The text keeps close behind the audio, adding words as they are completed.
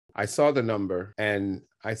I saw the number and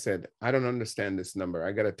I said, I don't understand this number.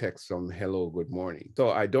 I got a text from hello, good morning.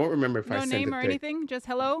 So I don't remember if I No sent a name or text, anything? Just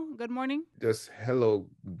hello, good morning? just hello,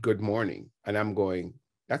 good morning. And I'm going,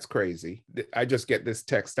 that's crazy. I just get this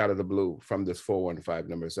text out of the blue from this 415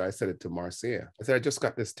 number. So I said it to Marcia. I said, I just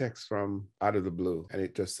got this text from out of the blue and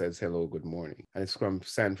it just says, hello, good morning. And it's from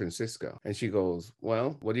San Francisco. And she goes,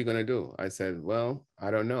 well, what are you going to do? I said, well, I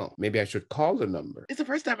don't know. Maybe I should call the number. It's the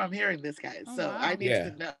first time I'm hearing this, guys. Oh, So I wow. need Yeah.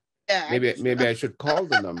 to know. Yeah, I Maybe need to maybe know. I should call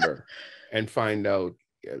the number and find out,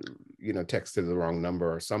 texted the wrong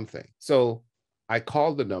number or something. So I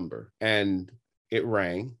called the number and it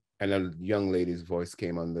rang, and a young lady's voice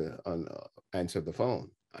came on answered the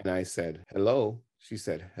phone, and I said hello. She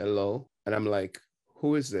said hello, and I'm like,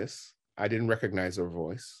 who is this? I didn't recognize her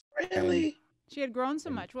voice, and Really? She had grown so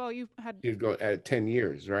and much. Well, you had, she's going at 10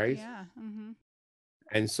 years, right? yeah. Mm-hmm.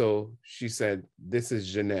 And so she said, this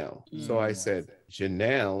is Jheanelle. So I Mm. said,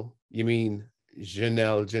 Jheanelle? You mean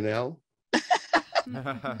Jheanelle?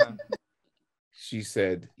 She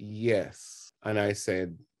said, yes. And I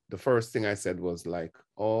said, the first thing I said was like,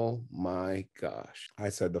 oh my gosh. I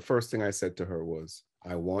said, the first thing I said to her was,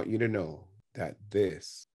 I want you to know that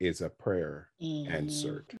this is a prayer Mhm.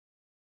 answered.